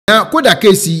koda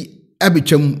case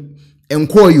abetwam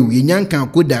enko yu yenyanka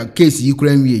koda case yi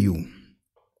kura nwie yu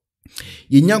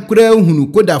yenyakura hunu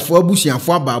koda fo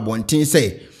abusuafo ababonten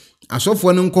se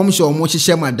asofo no nkomhye omo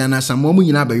hyehye madana samo mu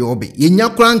nyina abeyo obe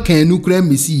yenyakura nkan nu kura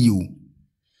mesi yu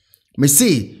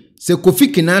mesi se Kofi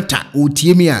Kinaa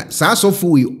otiemi a sa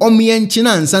asofo yi omye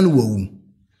nchina ansa no wawu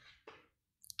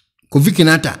Kofi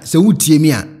Kinaa se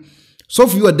wotiemi a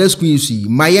sofu yi oda screen si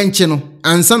maye nche no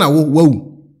ansa na wawu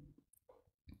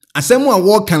asemu a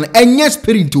wo kan enye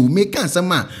spirit o me kan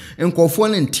asema nkofo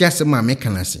ne ntia asema me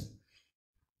kan ase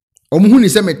omuhu ni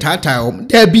se metata o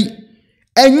dabi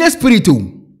enye spirit o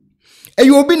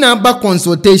eyo obi na ba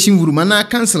consultation wuruma na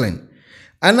counseling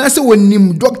anase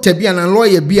wonim doctor bi ana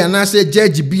lawyer bi anase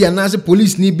judge bi anase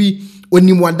police ni bi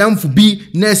onim wadamfo bi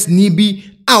nurse ni bi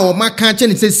a o maka che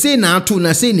ne se na ato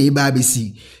na se na iba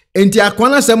abesi enti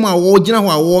akwana asemu a wo gina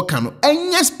ho a wo kan no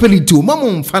enye spirit o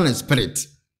mamo mfa na spirit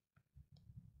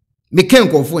me ken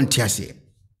kofo ntiase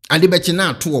ade beche na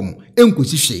atom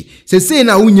enkosi hwe sese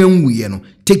na unya nwuye no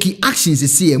take action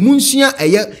sese munsua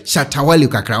eye shatawale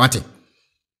kakra wate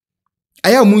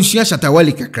aya munsua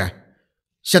shatawale kakra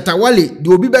shatawale de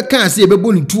obi beka ase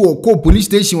ebebo ni tu ko police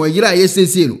station oyira aye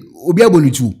sese no obi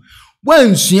aboni tu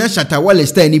wansua shatawale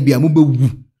style ni bia mubewu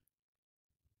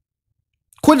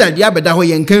koda dia beda ho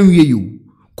yenkan wie yo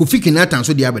Kofi Kinaa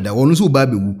so dia beda wonu so ba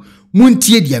bewu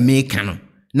muntie dia me ka no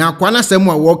na kwana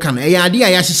semu a wo kan e ade a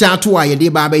ya hihye ato a ye de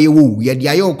ba ba ye wo ye de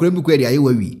aye okra bi kwa de aye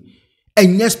wawi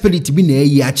enya spirit bi na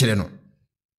ayi a kire no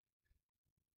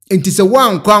enti se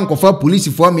wan kwa ankofa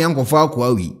police fo me ankofa akwa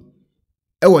wi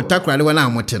e wo takra de wana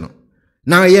amote no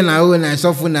na ye na wo na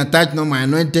sofu na touch no my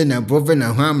anointed na prophet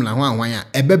na hwam na hwan ya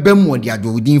ebebem wo de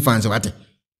adwodin fans wate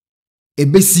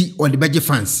ebesi wo de beje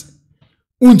fans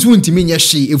untu mi nya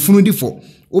hwe efunu difo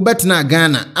wo betena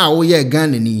Ghana a wo ye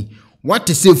Ghana ni what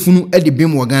say funu edi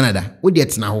bim wo Ghana da wo de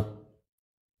etena ho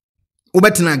wo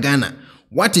betena Ghana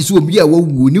what is obi a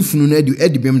wawu ni funu na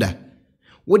edi bim da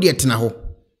wo de etena ho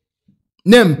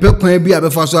na mpe kwan bi a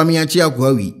befa so amiachi akwa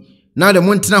wi na de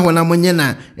montena ho na monye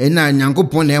na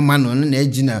nyankopon na ema no na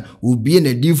agina obi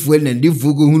na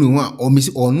difu go hunu ho a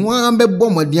omisi onu ambebo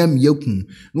modea miyakun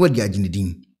na wo de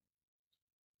aginedin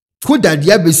ko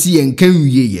dadia besi enkan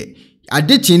wiye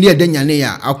ade chindi edenya ne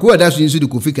ya akwa da so nsu de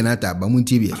Kofi Kinaa ba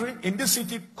muntie bia in this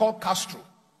city called Castro.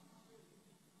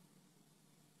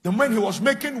 The man he was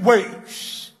making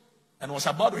waves and was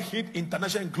about to hit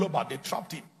international and global, they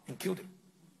trapped him and killed him.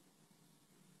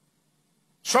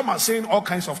 Some are saying all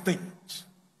kinds of things.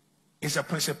 It's a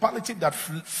principality that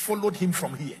followed him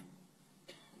from here.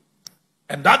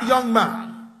 And that young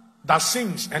man that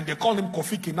sings, and they call him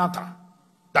Kofi Kinaa,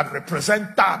 that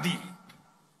represent Tadi,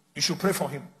 you should pray for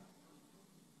him.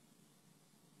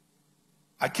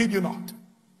 I kid you not.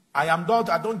 I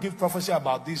don't give prophecy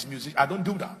about this music. I don't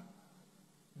do that.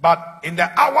 But in the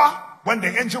hour when the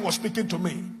angel was speaking to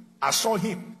me, I saw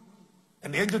him.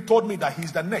 And the angel told me that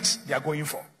he's the next they are going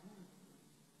for.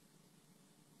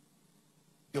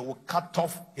 They will cut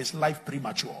off his life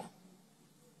premature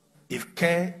if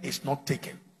care is not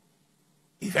taken.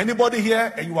 If anybody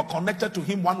here and you are connected to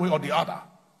him one way or the other,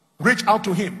 reach out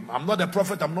to him. I'm not a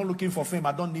prophet. I'm not looking for fame.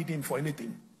 I don't need him for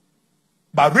anything.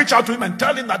 But reach out to him and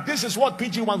tell him that this is what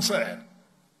PG1 said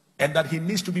and that he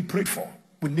needs to be prayed for.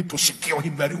 We need to secure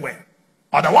him very well.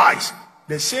 Otherwise,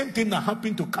 the same thing that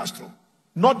happened to Castro,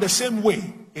 not the same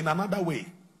way, in another way.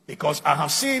 Because I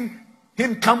have seen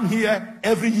him come here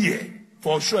every year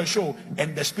for a show,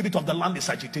 and the spirit of the land is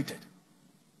agitated.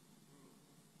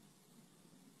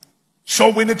 So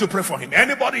we need to pray for him.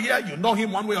 Anybody here, you know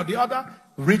him one way or the other,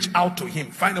 reach out to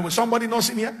him. Find a way. Somebody knows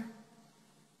him here?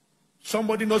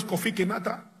 Somebody knows Kofi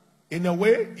Kinaa? In a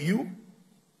way, you?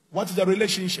 What is the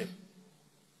relationship?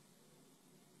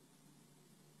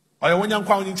 Or you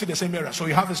want into the same area, so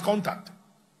you have his contact.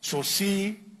 So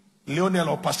see Lionel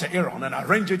or Pastor Aaron and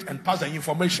arrange it and pass the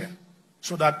information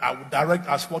so that I would direct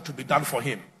us what to be done for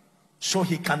him, so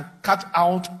he can cut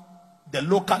out the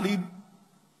locally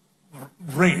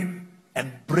reign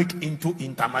and break into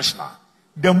international.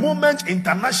 The moment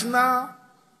international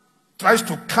tries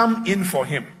to come in for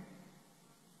him,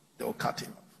 they will cut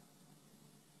him off.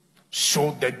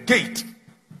 So the gate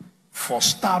for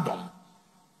stardom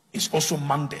is also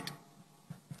mandated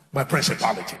by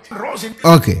principality.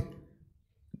 Okay.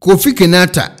 Kofi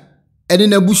Kinaa ene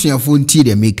na busuafo nti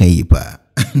de meka yi pa.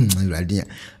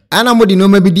 Ana modi no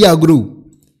mabidi agro.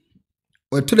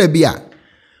 Oto da bia.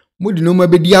 Modi no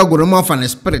mabidi agro ma fa na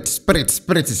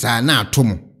spirit sa na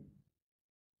atomo.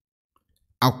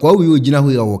 Akwa wi ogina ho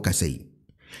ya wo kasai.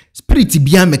 Spirit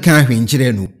bia meka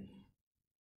ahwenkire no.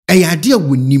 Eyade a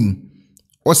wonim.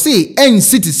 O say en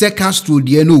city se Castro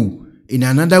de no. in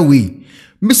another way.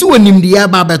 Miss Wonim the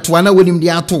Ababa to Anna Wonim the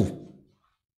Ato.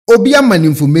 Obia man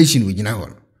information with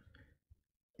Jinagon.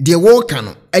 The war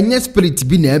cano, and yes, spirit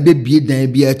be near baby,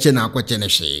 then be a chena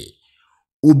quacheneshe.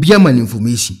 Obia man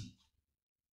information.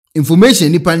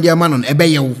 Information nipandia man on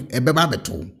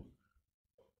ebebabeto.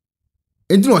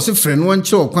 Enti no se friend one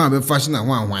show kwan be fashion na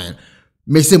hwan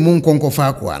me se mun konko fa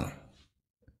akwa no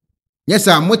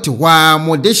yesa moti hwa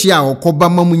mo de hia okoba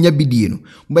mamunya bidie no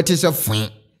mbete se fon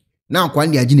na akwa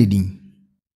ndi agine din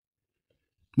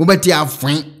mo beti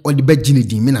afon o de bagine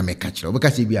din me na me ka kire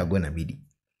obeka se bi ago na bidi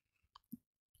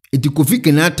enti Kofi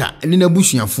Kinaa eni na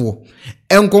busuafo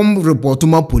enkom report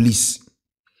ma police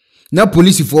na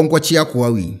police fo nkochi akwa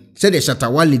wi se de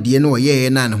shatawale de no ye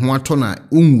na ne ho ato na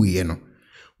unwie no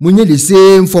munye the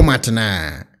same format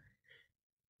na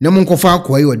munkofa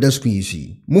akwa yi oda school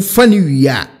yi mu fani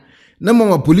wiya na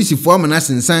mama police fo amana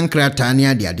sensan krata ne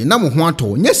ade na mo ho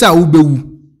ato nyesa wo bewu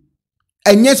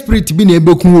enye spirit bi na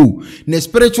ebeku o na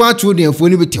spiritual children fo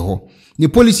ni bete ho ni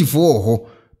police fo ho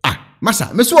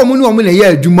masa me so omuni omu na ye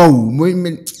adwuma o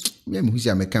me husi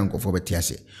amekan kofo bete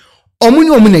ase omuni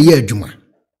omu na ye adwuma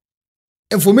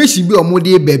information bi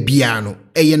omode ba bia no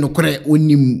eye no kore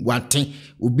onim wate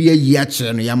obi ayi a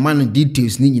kire no ya man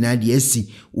details ni nyina de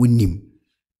asi onim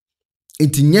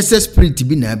enti nyese spirit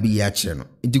bi na bi ya kire no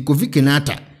enti Kofi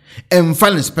Kinaa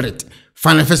emfa spirit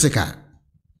fa physical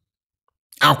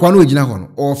akwa no ogina ho no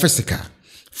o physical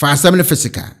fa asam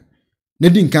physical na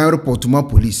di nkan report ma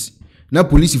police na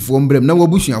police fo mbrem na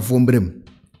wabusuafo mbrem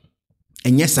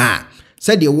enyesa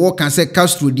said the war can say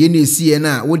Castro de na esi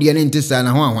na wo de na ntisa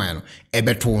na ho ahwan no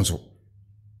ebeto nso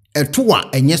etoa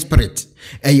enye spirit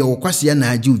eye wo kwase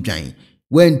na agi udwan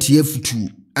wantie futu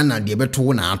ana de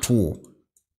beto na ato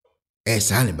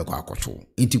sa ne bekọ akoto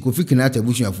enti Kofi Kinaa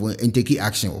busuafo enteki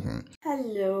action ho.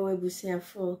 Hello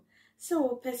ebusuafo so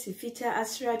wo pesifita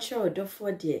asracha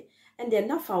odofo de and the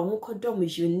nafa ho kodom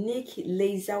unique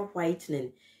laser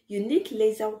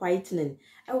whitening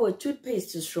our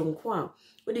toothpaste stronko a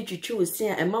wo de twitwi wo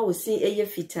sin a ema wo sin eye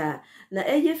fita na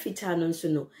eye fita no nso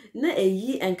no na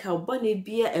eyi enka bone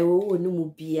bia ewo wo no mu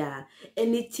bia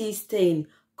any tea stain,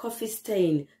 coffee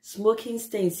stain, smoking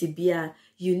stain sibia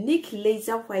unique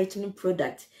laser whitening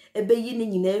product ebeyi ni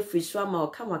nyina free so ama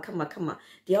kama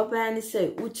de oba ni say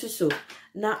wutu so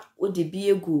na wo de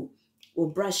bia egu wo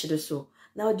brush do so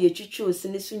na wo de twitwi wo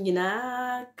sin so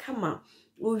nyina kama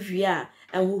wo hwia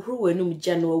enhuhuru wenum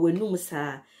jano wenum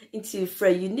saa into for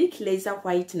unique laser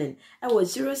whitening I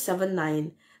was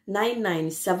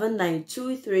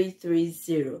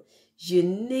 07999792330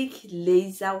 unique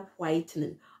laser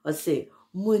whitening or say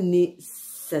money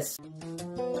ses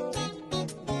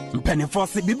Penifo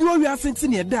se bibiro wi asenti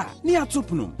ne da ne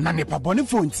atopno na ne pabone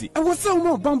fonti e wo se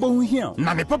wo bambo hu hia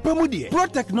na ne papa mu de Pro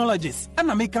Technologies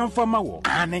ana me kan fama wo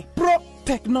ane Pro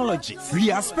Technologies.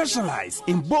 We are specialized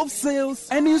in both sales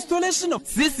and installation of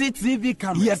CCTV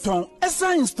cameras. Yeton,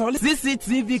 esa install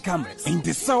CCTV cameras in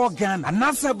the South Ghana and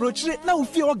NASA brochure now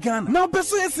ufio Ghana. Now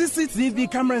pursue CCTV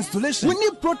camera installation. We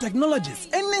need Pro Technologies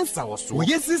and in South. We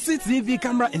get CCTV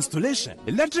camera installation,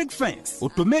 electric fence,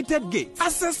 automated gate,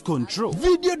 access control,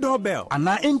 video doorbell, and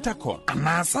our intercom, and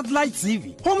our satellite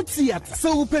TV, home theater,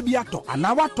 so upebiato, and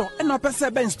our water, and our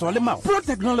pesebe install them out. Pro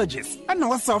Technologies and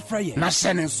our software. Na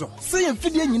shenenso. Say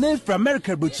Fidya nyina from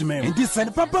America Buchimem. And this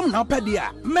and papa na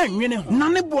pedia. Man yene ho. Na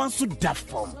ne bo anso da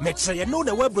form. Make sure you know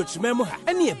the web Buchimem ha.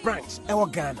 Any a branch e wo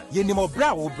Ghana. Ye ni mo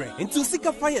bra wo bre. Into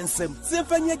sika fire nsem. Se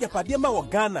fanya japade ma wo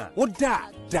Ghana. Wo da.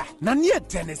 Na ne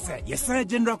tenese. Yes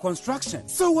general construction.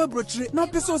 So web Buchire na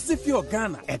peso si fi o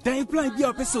Ghana. E dan plan bi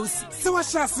o peso si. Se wa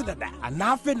sha se dada.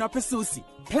 Ana afi na peso si.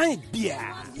 Plan bia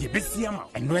ye besi ama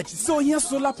eno echi so here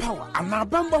solar power ana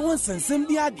bamba ho nsensem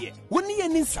bi ade woni ye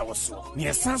ni nsawoso ne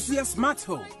esanso ye smart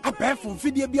home abefo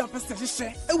fidie bi apese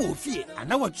hye e wo fie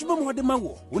ana watwuma mo de ma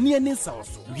wo woni ye ni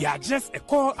nsawoso we are just a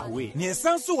call away ne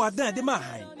esanso wadan de ma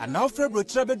han ana ofre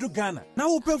brochire bedu Ghana na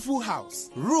wo pe full house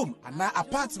room ana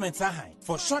apartment ahan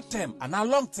for short term ana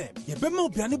long term ye be ma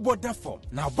obiane border form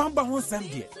na bamba ho nsem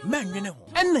de manwene ho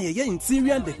enna ye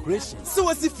interior decoration so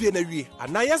wasi fie na wie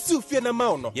ana yasu fie na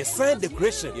ma no yes sign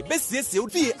decoration ye besiese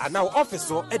odi ana office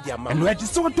so e dia ma no e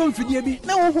so tom fidie bi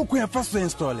na wo hokun fa so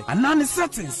install ana ne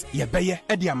settings ye beye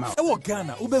e dia ma e wo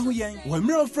Ghana wo behu yen wo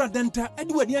mira ofra denta e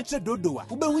di wani ache dodowa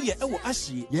wo behu ye e wo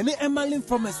ahie ye ne Emerlin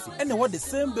Pharmacy e na wo the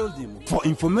same building. For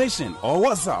information or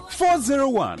WhatsApp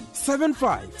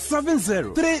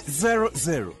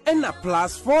 401-7570-300 and a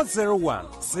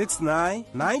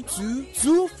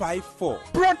 +401-6992-254.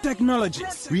 Pro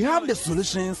Technologies. We have the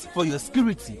solutions for your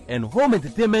security and home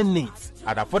entertainment needs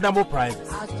at affordable prices.